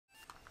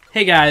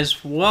Hey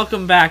guys,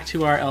 welcome back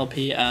to our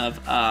LP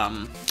of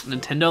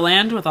Nintendo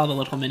Land with all the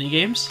little mini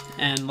games.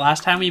 And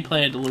last time we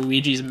played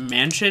Luigi's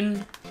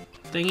Mansion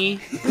thingy,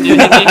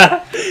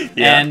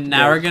 Yeah, and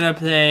now we're gonna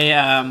play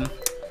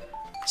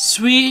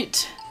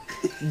Sweet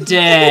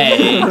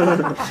Day.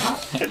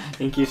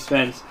 Thank you,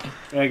 Spence.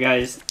 Alright,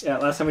 guys. Yeah,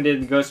 last time we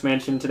did Ghost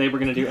Mansion. Today we're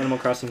gonna do Animal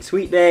Crossing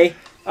Sweet Day.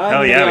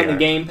 Oh yeah, on the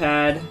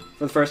gamepad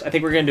for the first. I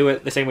think we're gonna do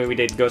it the same way we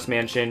did Ghost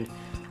Mansion.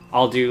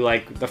 I'll do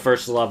like the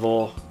first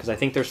level because I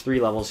think there's 3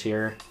 levels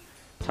here.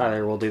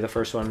 Tyler will do the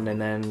first one,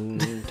 and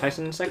then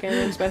Tyson second,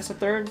 and Spence the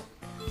third.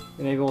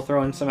 And maybe we'll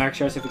throw in some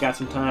extras if we got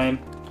some time.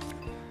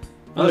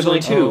 Oh, there's only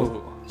 2.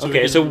 Oh.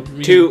 Okay, so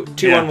two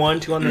on one,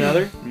 2 on the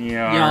other.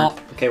 Yeah.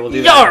 Okay, we'll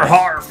do Yar that.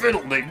 har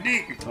fiddle dee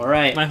dee. All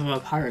right. Life of a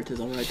pirate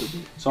is alright to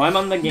be. So I'm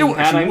on the Do what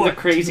gamepad. you I'm the want.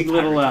 crazy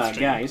little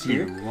guys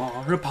here. You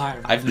are a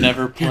pirate. I've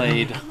never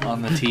played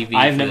on the TV.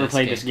 I've never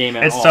played this game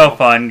at all. It's so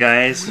fun,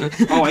 guys.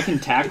 Oh, I can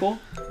tackle?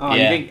 Oh,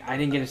 Yeah. I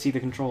didn't get to see the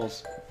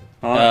controls.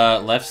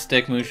 Left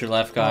stick moves your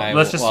left guy,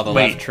 Let's just while the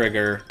wait. left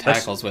trigger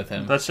tackles with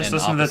him. Let's just and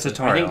listen to the opposite. I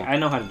tutorial. think I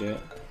know how to do it.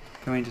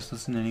 Can we just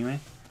listen anyway?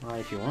 Well,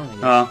 if you want, I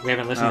guess. Oh. We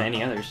haven't listened to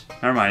any others.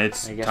 Never mind,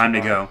 it's I guess time to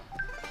we go.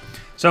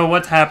 So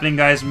what's happening,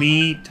 guys?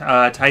 Me,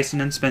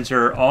 Tyson, and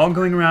Spencer are all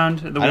going around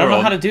the world I don't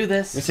know how to do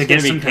this. This to is get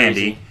gonna be some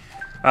crazy.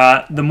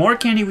 candy. The more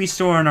candy we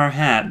store in our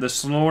hat, the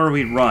slower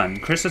we run.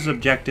 Chris's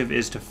objective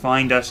is to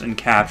find us and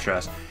capture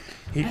us.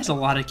 That's a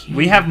lot of candy.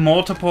 We have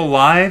multiple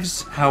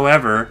lives,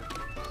 however,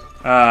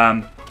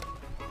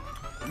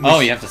 Oh,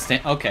 you have to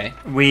stand. Okay.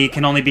 we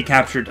can only be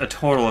captured a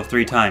total of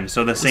 3 times,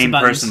 so the same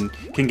buttons. person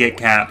can get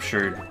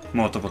captured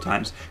multiple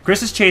times.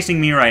 Chris is chasing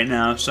me right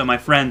now, so my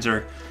friends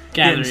are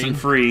getting some gathering.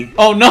 free.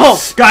 Oh no!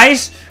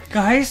 Guys!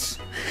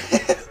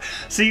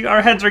 See,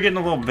 our heads are getting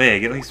a little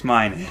big, at least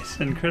mine is.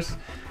 And Chris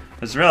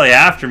was really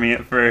after me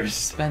at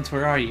first. Spence,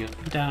 where are you?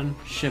 Down.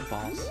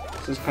 Shitballs.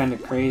 This is kind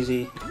of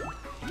crazy.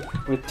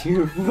 With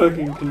 2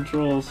 fucking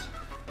controls.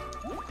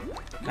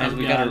 Guys, Oh,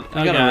 we God.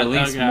 gotta Oh, God.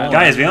 release Oh, God. more.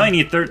 Guys, we only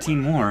need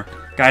 13 more.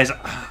 Guys, I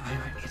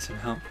might need some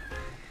help.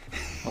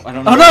 Oh, I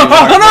don't know. Oh, no! where you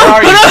are. Oh, no! Where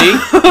are you, T?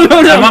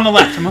 Oh no! I'm on the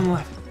left, I'm on the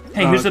left.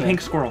 Hey, Oh, who's the okay.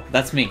 pink squirrel?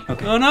 That's me.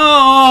 Okay. Oh no!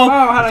 Oh,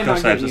 how did I Go, not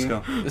Sibes, get let's you?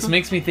 go. This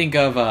makes me think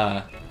of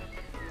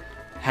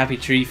Happy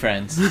Tree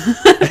Friends.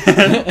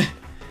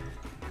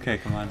 Okay,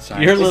 come on,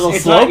 sorry. You're a little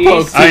It's not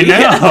slowpoke. easy.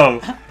 I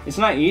know! It's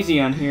not easy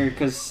on here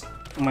because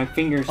my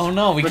fingers. Oh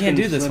no, we can't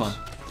frickin' do this slips.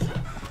 one.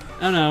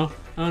 Oh no!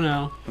 Oh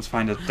no! Let's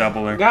find a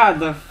doubler. God,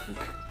 the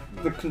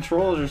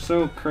controls are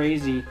so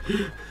crazy.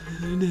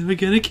 You're never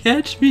gonna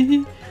catch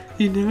me.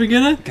 You're never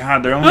gonna.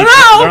 God, they're only...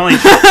 Oh They're only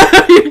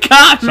no! You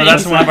got me. so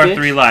that's Is one of that our it?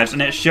 3 lives,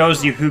 and it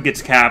shows you who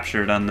gets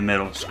captured on the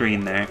middle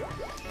screen there.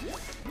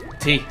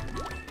 T,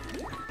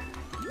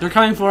 They're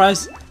coming for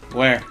us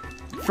where?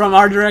 from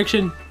our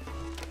direction.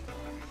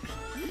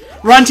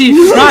 Run, T!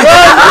 Run!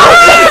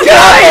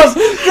 Guys!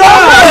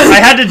 I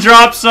had to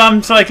drop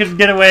some so I could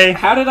get away.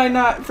 How did I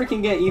not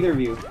freaking get either of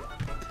you?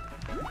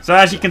 So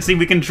as you can see,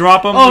 we can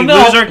drop them, Oh, we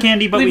no. lose our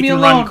candy, but Leave we me can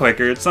alone. run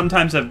quicker. It's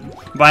sometimes a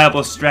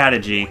viable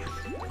strategy.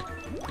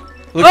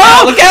 Look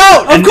out! Look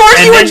out! Of course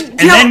and you then, would.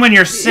 And then when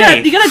you're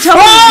safe... You gotta tell me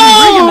when you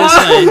bring him this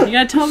way. You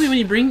gotta tell me when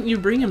you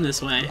bring him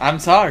this way. I'm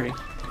sorry.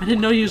 I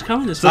didn't know he was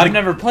coming this So way. I've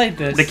never played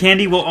this. The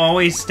candy will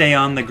always stay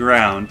on the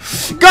ground.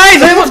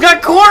 Guys, I almost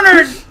got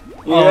cornered!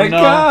 Here Oh, I no.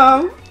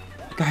 come.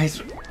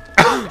 Guys,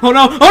 Oh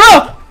no!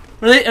 Oh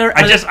no! Are they?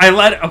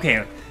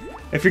 okay.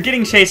 If you're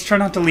getting chased, try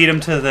not to lead them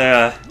to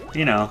the,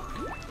 you know,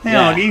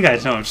 Yeah. you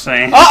guys know what I'm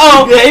saying.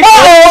 Uh-oh!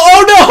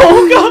 Oh no!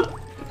 Oh god!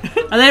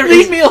 Are they?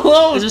 Leave me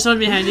alone! Is there someone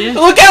behind you?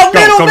 Look out! Go,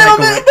 Middle! go Middle!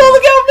 right, go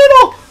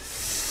Middle! right.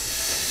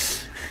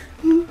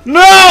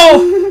 No! Look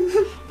out! Middle! No!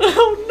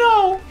 Oh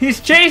no! He's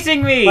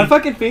chasing me! My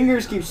fucking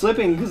fingers keep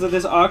slipping because of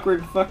this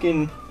awkward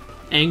fucking.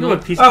 Angle.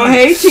 Look, he's Oh,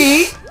 hey,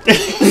 T.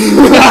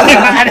 Got him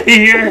out of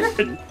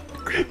here!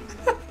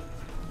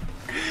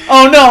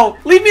 Oh no!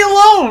 Leave me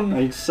alone!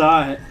 I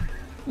saw it.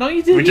 No,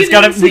 you didn't. We just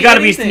you didn't we see gotta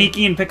be anything.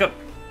 sneaky and pick up.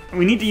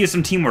 We need to use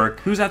some teamwork.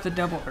 Who's at the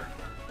double?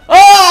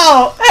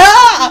 Oh!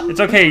 Ah! It's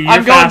okay. You're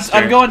I'm going. faster.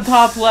 I'm going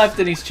top left,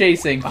 and he's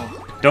chasing.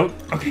 Don't.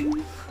 Okay.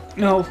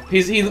 No.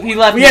 He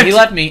left We me. have He to-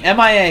 left me.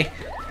 MIA.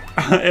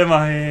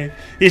 MIA.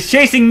 He's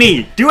chasing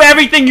me. Do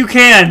everything you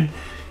can.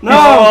 No!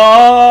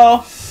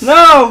 Oh!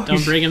 No!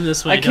 Don't bring him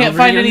this way. I Don't can't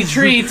bring find him- any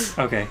treats.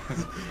 Okay.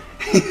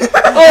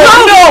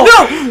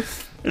 Oh no!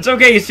 It's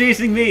okay. He's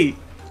chasing me.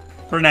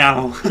 For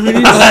now.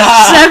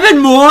 7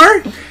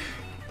 more?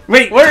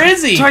 Wait. Where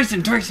is he? Tyson.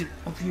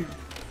 Up here.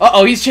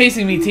 Uh-oh, he's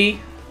chasing me, T.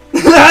 No!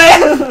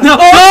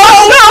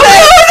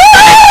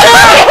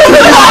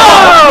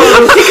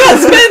 He got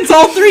Spence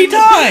all 3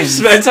 times!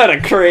 Spence had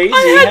a crazy.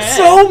 I had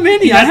so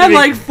many. I had to had be-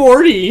 like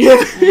 40.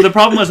 The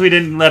problem was we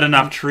didn't let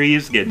enough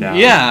trees get down.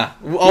 Yeah,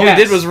 all Yes.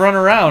 we did was run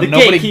around. The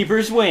Nobody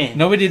gatekeepers win.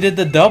 Nobody did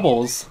the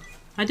doubles.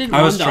 I did I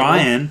one was double.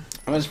 trying.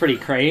 That was pretty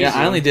crazy. Yeah,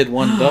 I only did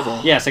 1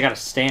 double. Yes, I got a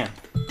stamp.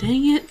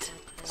 Dang it.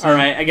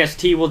 Alright, I guess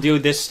T will do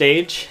this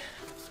stage.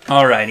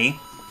 Alrighty.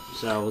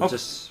 So we'll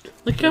just.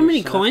 Look how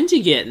many coins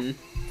you getting.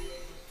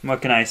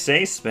 What can I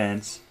say,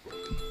 Spence?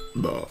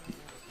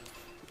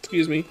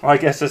 Excuse me. Oh, I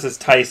guess this is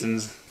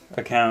Tyson's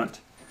account.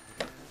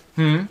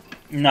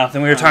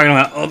 Nothing. We were talking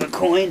about all the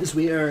coins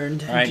we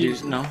earned. All right,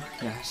 dude. No.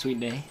 Yeah, sweet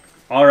day.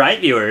 All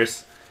right,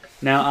 viewers.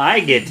 Now I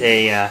get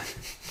a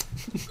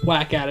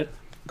Whack at it.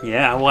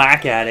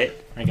 whack at it.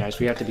 All right, guys,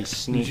 we have to be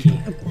sneaky.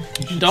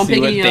 Don't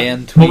pick any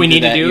up. What we need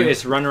to do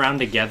is run around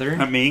together.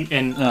 Not me.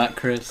 And Not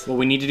Chris. what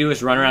we need to do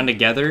is run around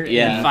together.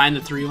 Yeah. And find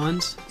the 3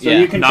 ones. So Yeah.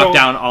 you And control knock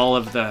down all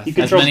of the. You As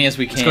control, many as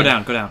we can. Let's go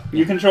down. Go down.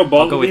 You control I'll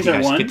both go of with these you at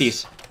guys. once. Get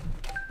these.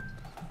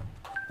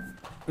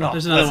 No,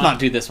 There's another let's one. not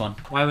do this one.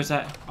 Why was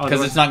that? Oh,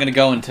 Because there it's not going to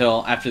go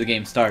until after the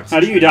game starts. How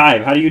do you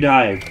dive? How do you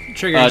dive?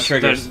 Triggers. was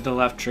Triggers. the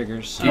left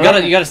triggers. You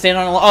gotta stand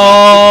on a...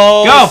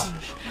 Oh! Go!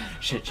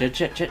 Shit.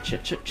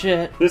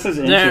 This is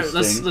There.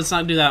 interesting. Let's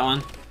not do that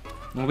one.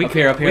 Well, we Up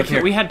here, up here, we up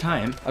here. We had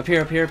time. Up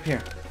here.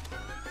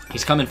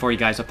 He's coming for you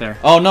guys up there.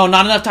 Oh, no,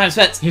 not enough time,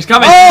 Svets. He's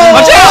coming. Oh!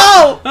 Watch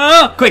out!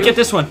 Oh! Quick, get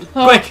this one.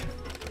 Oh. Quick.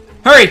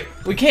 Hurry.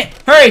 We can't.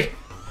 Hurry.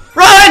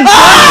 Run!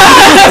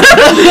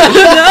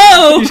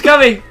 No! He's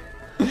coming.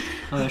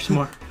 Oh, there's some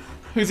more.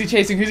 Who's he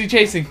chasing?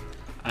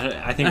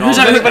 I think Who's all of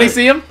that? it- Anybody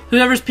see him?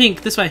 Whoever's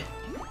pink, this way.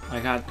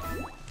 I got.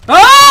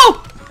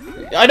 Oh!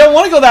 I don't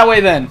want to go that way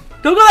then.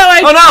 Don't go that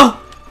way. Oh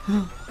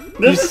no!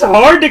 This is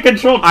hard to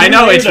control. I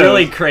know it's tornadoes.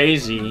 really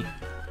crazy.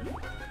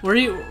 Where are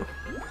you?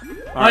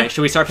 All right,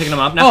 should we start picking them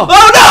up now? Oh.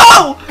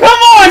 Oh no! Come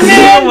on, He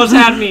man! almost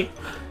had me.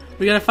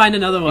 We gotta find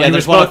another one. Yeah, He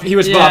there's was one both. He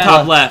was Yeah. both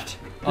top left.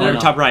 Oh, Or no.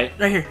 top right.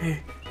 Right here.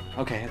 Here.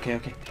 Okay. Where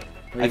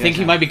I you think guys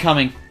he at? might be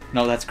coming.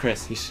 No, that's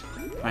Chris. He's.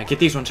 All right, get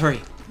these ones.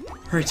 Hurry.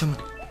 Hurry, someone.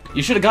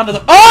 You should have gone to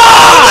the...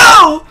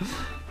 Oh!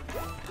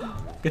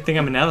 Good thing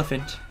I'm an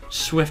elephant.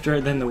 Swifter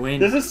than the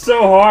wind. This is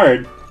so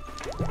hard.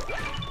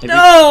 Maybe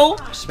No!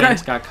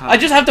 Spence got caught. I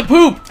just have to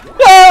poop.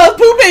 Oh,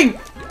 pooping!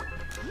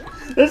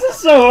 This is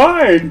so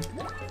hard.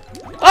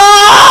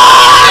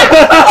 Ah!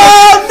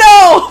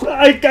 Oh,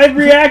 I'm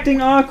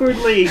reacting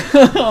awkwardly.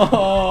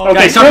 no! Okay,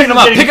 Guys, start picking them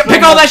up. Chris is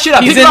Pick all that shit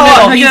up. He's Pick in it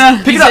all middle.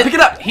 up. He's- Pick it up. Pick it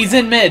up. He's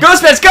in mid. Go,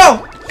 Spence.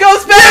 Go. Go,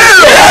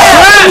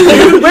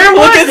 Spence! Where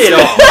Look was at it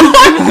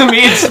all?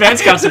 Me and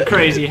Spence got some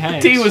crazy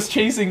heads. T was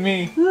chasing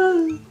me.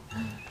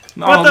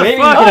 What the maybe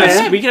fuck,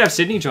 we could man? have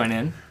Sydney join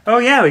in. Oh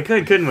yeah, we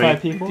could, couldn't we?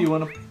 people. Do you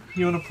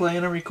want to play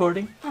in a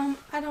recording?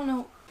 I don't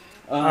know.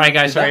 All right,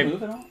 guys, does that sorry.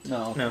 move at all?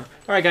 No. No. All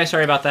right, guys.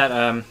 Sorry about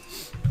that.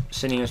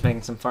 Sydney was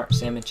making some fart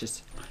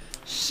sandwiches.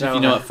 So If you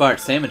know what fart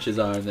sandwiches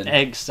are, then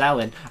egg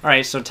salad. All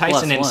right, so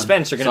Tyson +1. and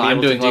Spence are going to So be I'm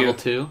able doing to do. level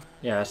 2.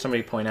 Yeah,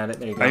 somebody point at it.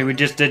 There you go. Oh, we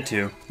just did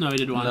 2. No, we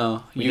did one.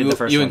 No, We you did the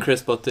first and one.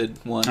 Chris both did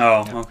 1.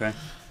 Oh, okay.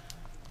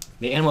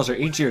 The animals are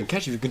easier to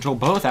catch if you control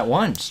both at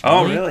once.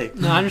 Oh, really?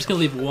 No, I'm just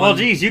gonna leave one. Well,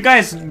 geez, you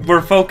guys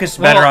were focused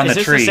better on the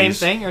is trees. this the same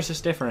thing or is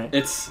this different?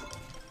 It's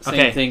same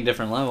Okay. thing,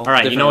 different level. All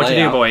right, you different know what to do,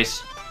 layout.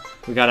 boys.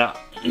 We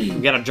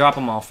gotta drop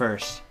them all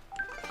first.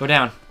 Go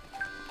down.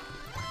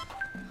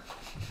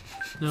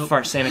 Nope.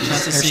 Fart sandwiches.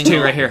 That's a There's single.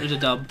 2 right here. There's a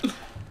dub.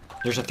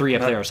 There's a 3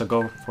 up there, so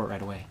go for it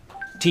right away.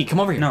 T, come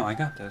over here. No, I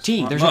got this.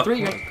 T, there's a Look,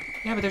 3 look. right.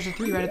 Yeah, but there's a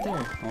 3 right up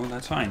there. Oh,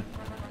 that's fine.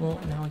 Well,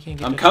 now we can't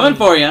get. I'm the coming 3.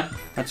 for you.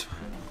 That's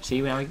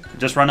See, now we.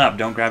 just run up.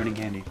 Don't grab any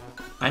candy.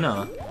 I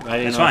know. I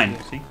didn't That's know.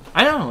 fine. See?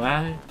 I know.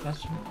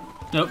 That's.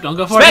 Nope, don't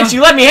go for Spence, it.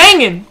 you let me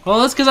hanging. Well,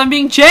 that's because I'm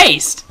being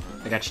chased.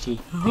 I got you,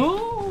 T.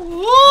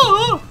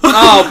 Oh,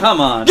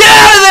 come on. Get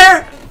out of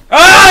there! Oh,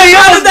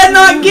 How did that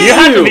not get you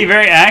have to be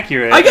very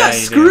accurate. I got Yeah, you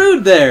do.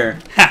 screwed there.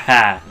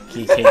 Haha.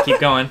 Keep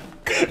going.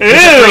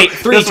 Ew!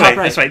 Three, This top way,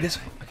 right. this way, this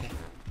way.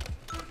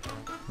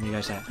 Where you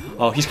guys at?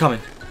 Oh, he's coming.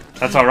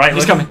 That's all right.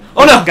 He's look. coming.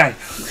 Oh no! Guy.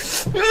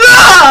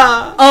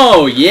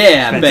 Oh,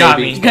 yeah, That baby. got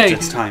me. Okay.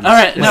 It's time. All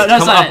right. No, Wait,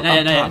 that's come not up, it.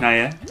 Not yet, up not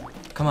yet. top. Not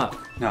yet? Come up.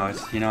 No,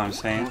 it's, you know what I'm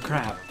saying? Oh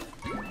crap.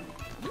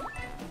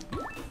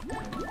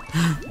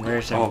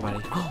 Where's Oh.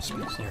 everybody? Oh,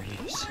 there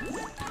he is.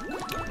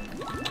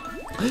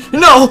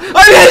 No!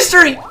 I'm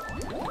history!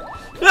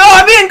 No,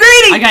 I'm being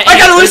greedy! I got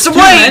gotta eight. lose some Too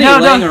weight! many No,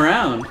 laying no.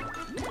 around.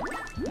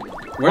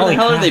 Where Holy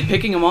the hell crap. are they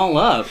picking them all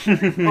up?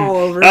 All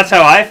over. That's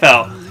how I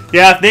felt.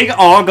 Yeah, if they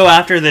all go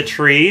after the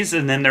trees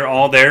and then they're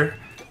all there,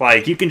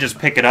 like, you can just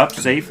pick it up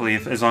safely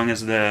as long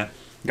as the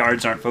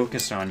guards aren't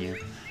focused on you.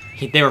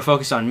 They were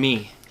focused on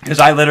me. Because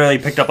I literally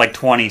picked up like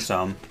 20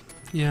 some.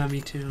 Yeah,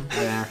 me too.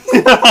 Yeah.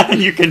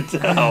 You can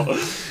tell.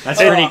 That's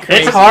pretty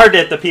crazy. It's hard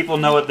that the people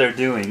know what they're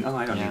doing. Oh,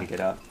 I don't Yeah. need to get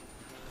up.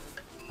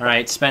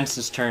 Alright,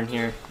 Spence's turn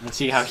here. Let's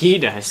see how he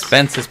does.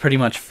 Spence is pretty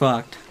much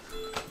fucked.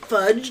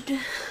 Fudged.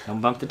 Don't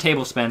bump the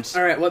table, Spence.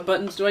 All right, what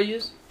buttons do I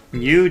use?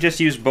 You just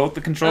use both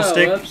the control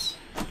stick. Whoops.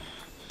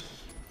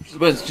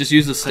 Let's just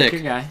use the Click your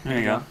stick. guy. There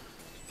you go.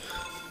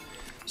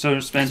 So,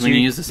 Spence, When you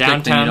you use the stick, then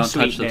you Downtown don't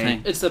Sweet touch the Day.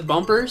 thing. It's the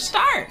bumper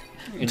start.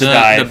 It's The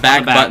dive. back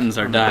On the back. buttons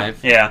are On the back.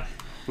 dive. Yeah.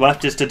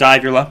 Left is to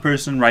dive your left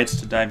person, right's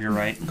to dive your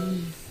right.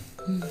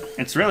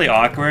 It's really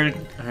awkward.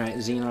 Alright,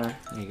 Xenar.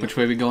 There you go. Which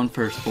way we going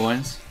first,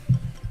 boys?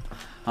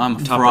 I'm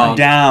a Top frog.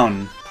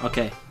 Down.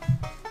 Okay.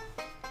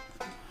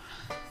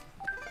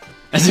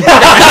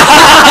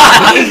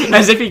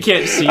 As if he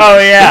can't see. Oh,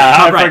 yeah,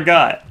 Top I right.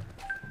 forgot.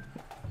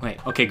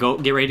 Wait, okay,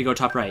 get ready to go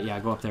top right. Yeah,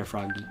 go up there,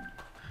 Froggy.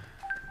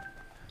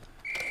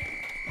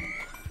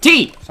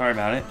 T! Sorry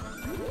about it.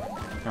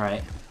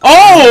 Alright.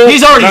 Oh!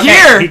 He's already Okay,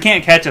 here! he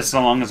can't catch us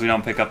so long as we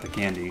don't pick up the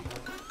candy.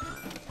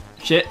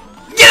 Shit.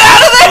 Get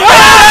out of there!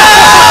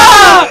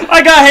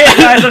 I got hit,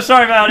 guys. I'm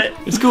sorry about it.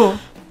 It's cool.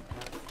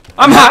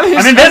 I'm having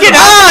I'm invisible.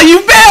 Ah, you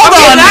bailed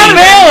on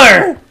me!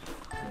 Baylor!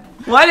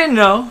 Well, I didn't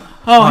know.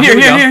 Oh, here.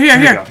 Here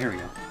we go. Here we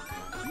go.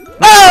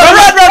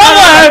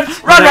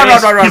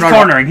 He's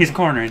cornering. He's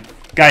cornering.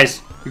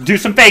 Guys, do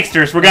some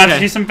fakesters. We're gonna have to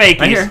do some fakies.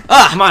 Right here.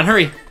 Ah. Come on,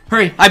 hurry.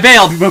 Hurry. I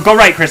bailed. Go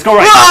right, Chris. Go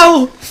right.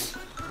 Whoa!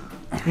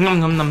 Nom,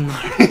 nom, nom, nom.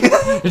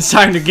 It's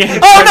time to get.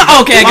 Oh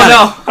no! Okay, I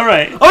got it. All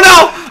right. Oh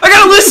no! I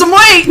gotta lose some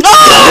weight!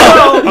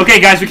 Oh! Okay,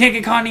 guys, we can't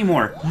get caught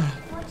anymore.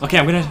 Okay,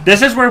 I'm gonna.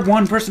 This is where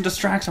one person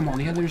distracts them while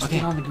the others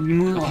get on the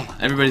move.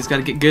 Everybody's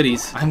gotta get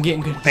goodies. I'm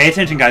getting good. Pay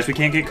attention, guys. We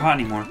can't get caught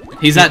anymore.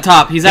 He's at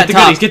top. He's at Get the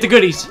top. goodies. Get the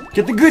goodies.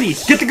 Get the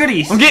goodies. Get the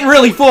goodies. I'm getting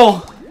really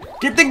full.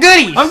 Get the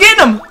goodies. I'm getting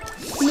them.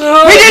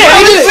 No, We did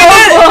it! We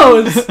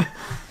so did it! close.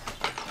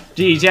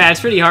 Geez, yeah,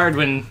 it's pretty hard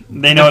when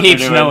They know what the they're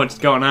peeps doing. know what's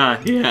going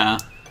on. Yeah.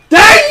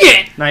 Dang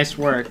it! Nice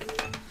work.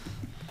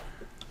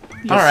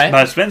 All right.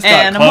 But Spence got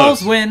Animals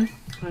close. win.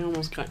 I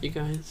almost got you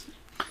guys.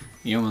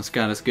 You almost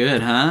got us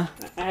good, huh?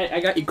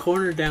 I got you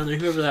cornered down there,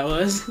 whoever that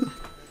was.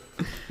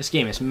 This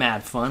game is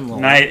mad fun. Lol.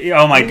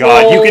 Oh my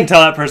god, you can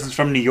tell that person's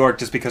from New York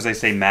just because they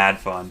say mad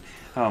fun.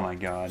 Oh my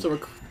god. So we're.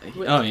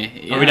 Oh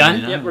yeah. Are we done?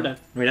 Yep, we're done.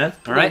 Are we done?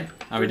 All right.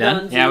 Are we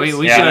done? Yeah, we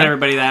Dunsies. Yeah. showed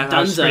everybody that.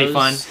 That was pretty Dunzos.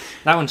 fun.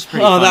 That one's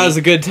pretty Oh, funny. that was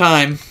a good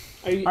time.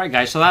 Are you, All right,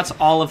 guys. So that's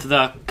all of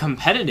the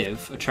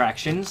competitive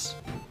attractions.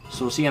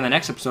 So we'll see you on the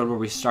next episode where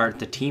we start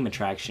the team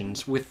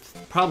attractions with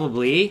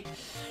probably,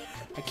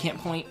 I can't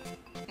point,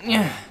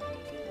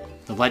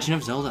 The Legend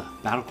of Zelda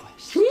Battle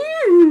Quest.